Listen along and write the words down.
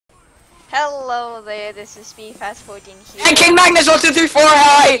Hello there, this is me fast forwarding here. And King Magnus 1234,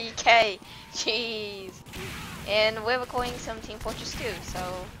 hi! Okay, jeez. And we're recording some Team Fortress 2, so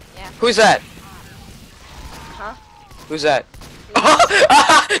yeah. Who's that? Huh? Who's that?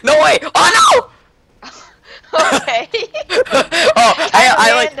 No way! Oh Okay. no! Oh,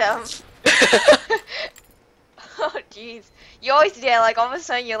 I like. Random. Oh jeez. You always do that, like all of a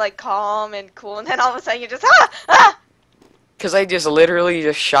sudden you're like calm and cool, and then all of a sudden you're just ah! Cause I just literally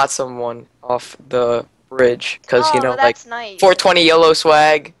just shot someone off the bridge. Cause Oh, you know, well, like that's nice. 420 yellow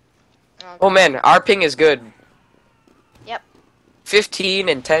swag. Okay. Oh man, our ping is good. Yep. 15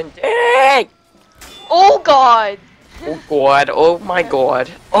 and 10. Dang! Oh god! Oh god! Oh my god!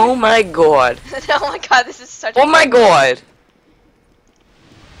 Oh my god! Oh my god, this is such Oh my god!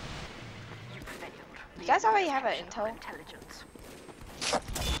 You guys already have an intel?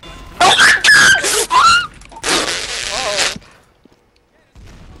 Whoa.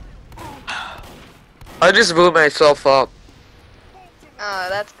 I just blew myself up. Oh,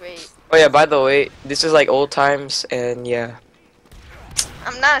 that's great. Oh yeah, by the way, this is like old times, and yeah.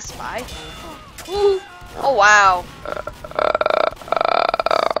 I'm not a spy. Ooh. Oh wow.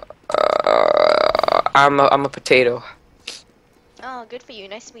 I'm a potato. Oh, good for you.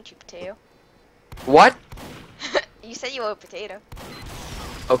 Nice to meet you, potato. What? You said you were a potato.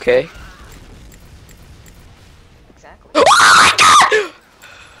 Okay. Exactly. Oh my god!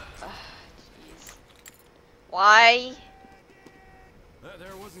 Jeez. Why?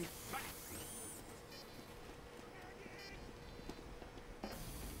 There wasn't.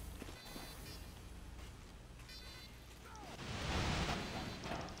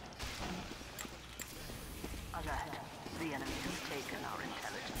 The enemy has taken our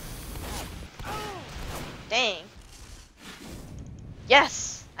intelligence. Dang.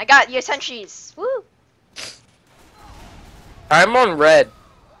 Yes! I got your sentries! Woo! I'm on red.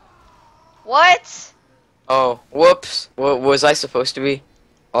 What? Oh, whoops. What was I supposed to be?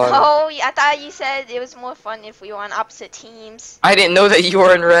 Oh, I thought you said it was more fun if we were on opposite teams. I didn't know that you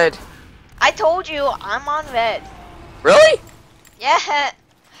were in red. I told you, I'm on red. Really? Yeah.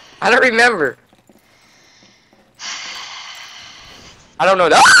 I don't remember. I don't know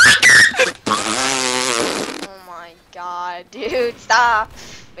that. Oh my god, dude, stop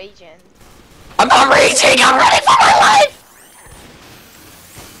raging. I'm not raging. I'm ready for my life.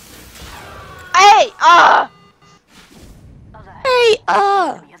 Hey! Hey,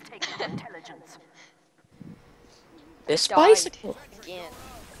 Enemy has taken our intelligence. this Died bicycle. again.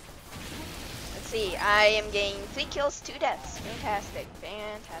 Let's see, I am getting 3 kills, 2 deaths. Fantastic,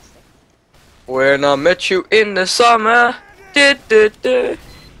 fantastic. When I met you in the summer. Du.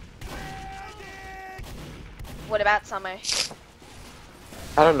 What about summer?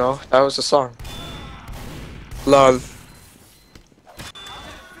 I don't know. That was a song. Lol.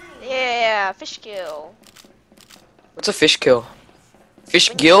 Yeah, fish kill. What's a fish kill? Fish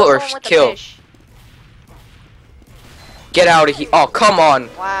When you gill kill or someone with a kill? fish. Get out of here. Oh, come on.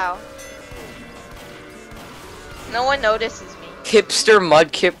 Wow. No one notices me. Hipster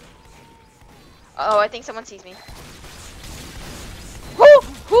mudkip. Oh, I think someone sees me. Who,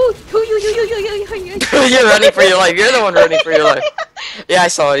 you. You're running for your life. You're the one running for your life. Yeah, I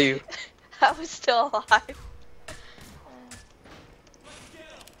saw you. I was still alive.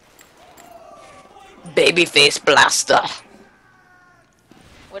 Babyface blaster.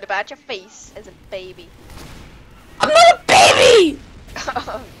 What about your face as a baby? I'm not a baby!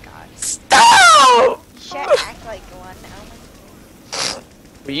 Oh god. Stop! You should act like one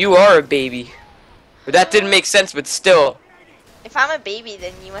now. You are a baby. But that didn't make sense, but still. If I'm a baby,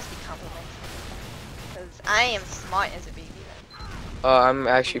 then you must be complimenting. Because I am smart as a baby then. I'm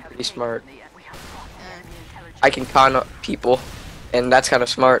actually pretty smart. I can con people, and that's kind of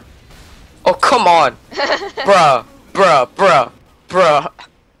smart. Oh, come on! Bruh.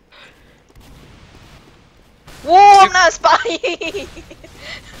 Whoa, I'm not spying!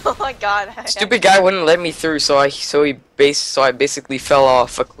 Oh my god. Stupid guy wouldn't let me through, so I basically fell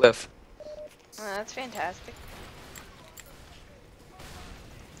off a cliff. Oh, that's fantastic.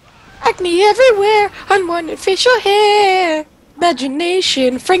 Acne everywhere, unwanted facial hair,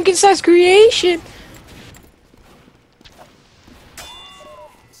 imagination, Frankenstein's creation.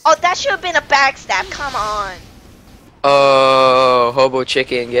 Oh, that should have been a backstab. Come on. Oh, hobo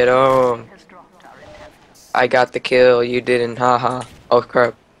chicken, get on. I got the kill, you didn't, haha. Oh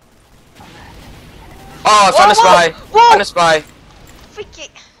crap. Oh, I found a spy. Whoa. Found a spy.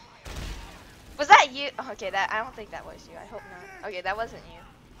 Freaking. Was that you? Oh, okay, I don't think that was you. I hope not. Okay, that wasn't you.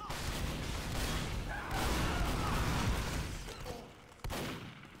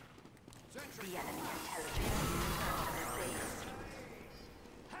 The enemy intelligence.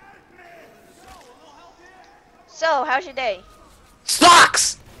 So, how's your day?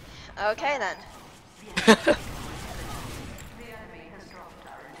 Sucks! Okay then.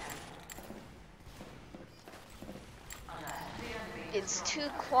 It's too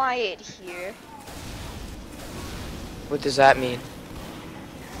quiet here. What does that mean?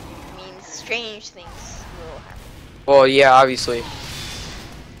 It means strange things will happen. Well, yeah, obviously.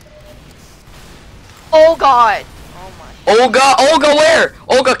 Oh god! Oh my. Olga where?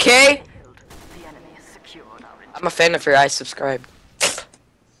 Olga K? The enemy has secured our I'm a fan of her, I subscribed.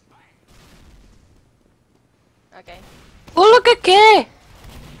 Okay. Olga K!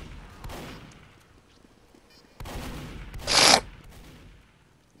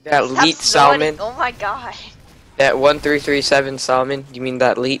 That Stop leet snorting. salmon. Oh my god. That 1337 salmon. You mean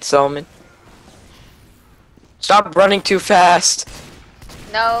that leet salmon? Stop running too fast.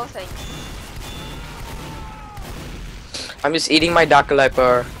 No, thanks. I'm just eating my Dakalai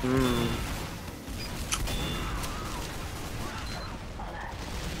bar. Mmm.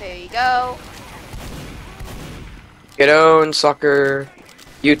 There you go. Get owned, sucker.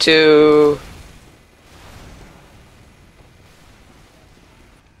 You too.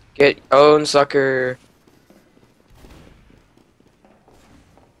 Get owned, sucker.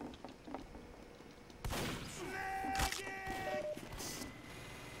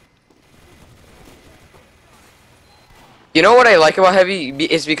 You know what I like about Heavy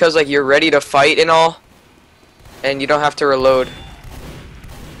is because like you're ready to fight and all, and you don't have to reload.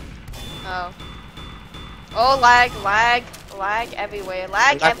 Oh. Oh, lag everywhere.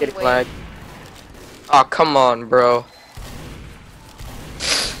 Lag I'm not getting everywhere. lag. Oh, come on, bro.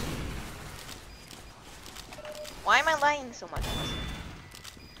 Why am I lagging so much?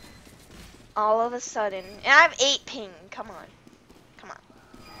 All of a sudden. And I have 8 ping. Come on. Come on.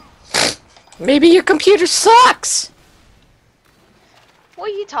 Maybe your computer sucks. What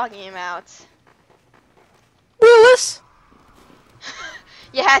are you talking about? Willis?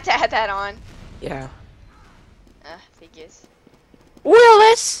 You had to add that on. Yeah. Figures.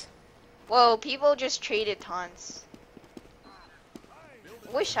 Willis? Whoa, people just traded taunts.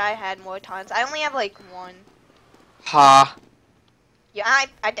 Wish I had more taunts. I only have like 1. Ha. Yeah,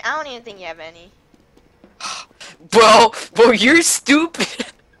 I don't even think you have any. Bro, you're stupid.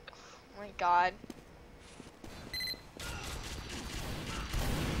 Oh my god.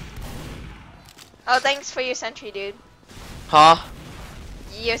 Oh, thanks for your sentry, dude. Huh?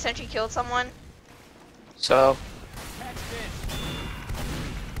 Your sentry killed someone? So?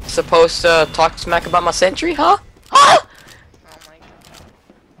 Supposed to talk smack about my sentry, huh? Huh? Oh my god.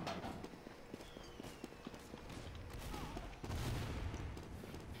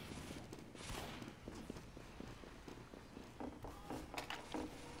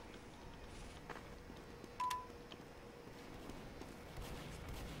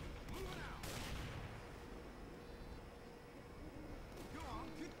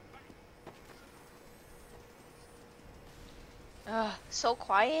 Ugh, so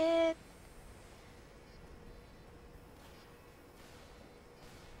quiet.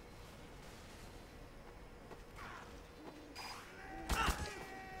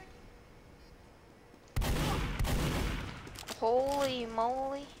 Holy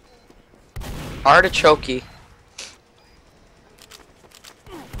moly. Artichoke. Can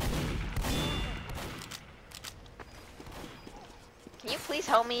you please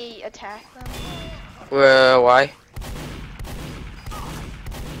help me attack them? Why?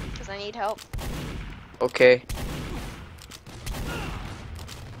 Because I need help. Okay.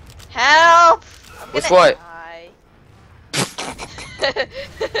 Help! I'm With gonna what? die.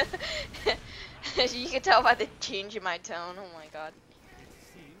 You can tell by the change in my tone. Oh my god.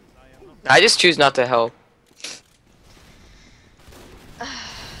 I just choose not to help.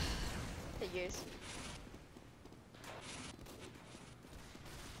 Figures.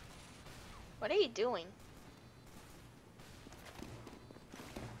 What are you doing?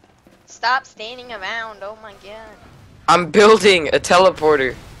 Stop standing around. Oh my god. I'm building a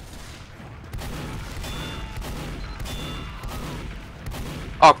teleporter.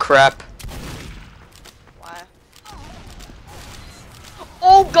 Oh crap. Why?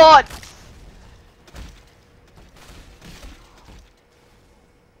 Oh god!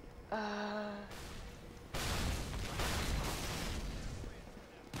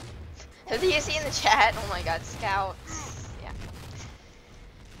 Have you seen the chat? Oh my god, scouts. Yeah.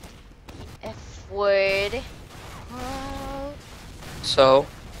 F word. Oh. So?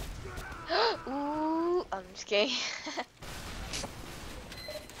 Ooh, I'm just kidding.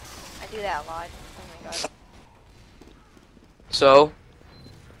 I do that a lot. Oh my god. So?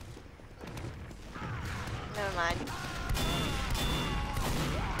 Never mind.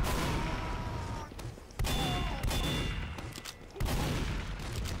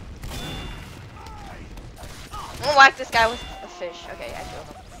 I'm gonna whack this guy with a fish. Okay, I killed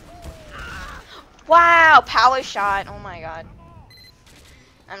him. Wow, power shot. Oh my god.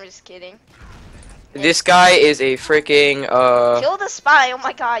 I'm just kidding. This guy is a freaking Kill the spy. Oh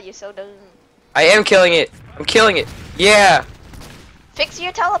my god, you're so dumb. I am killing it. I'm killing it. Yeah. Fix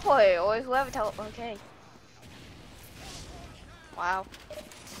your teleport or whoever teleport. Okay. Wow.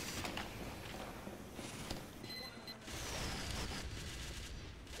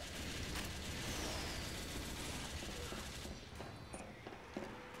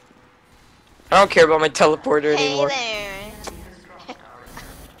 I don't care about my teleporter Hey anymore. there.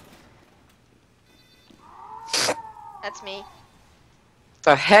 That's me.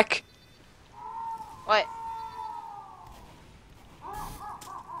 The heck? What?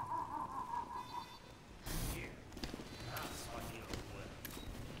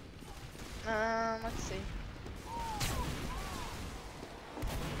 Let's see.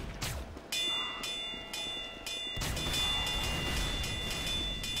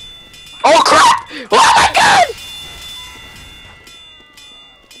 Oh crap! Oh my god!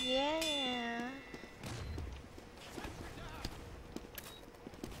 Yeah.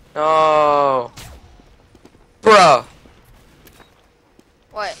 Oh. Bruh.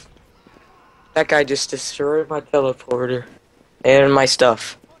 What? That guy just destroyed my teleporter. And my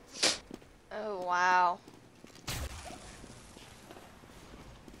stuff. Oh wow.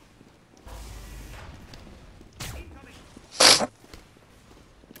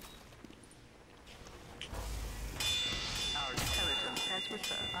 Our intelligence has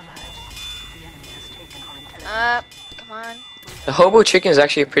returned unhurt. The enemy has taken our intelligence. Come on. The Hobo Chicken is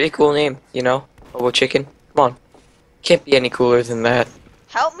actually a pretty cool name, you know? Hobo Chicken. Come on. Can't be any cooler than that.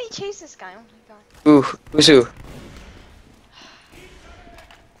 Help me chase this guy. Oh my god. Ooh, who's who?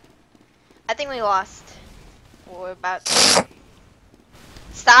 I think we lost. We're about to.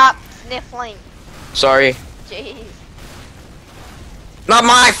 Stop sniffling. Sorry. Jeez. Not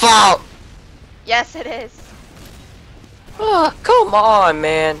my fault! Yes, it is. Oh, come on,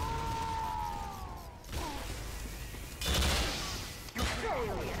 man.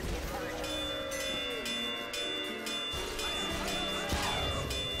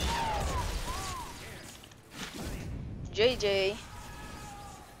 JJ.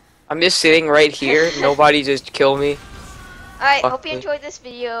 I'm just sitting right here. Nobody just kill me. Alright, Fuck hope you me. enjoyed this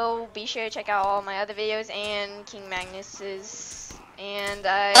video. Be sure to check out all my other videos and King Magnus's. And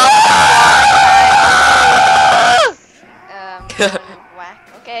I. Whack.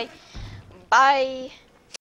 Okay. Bye.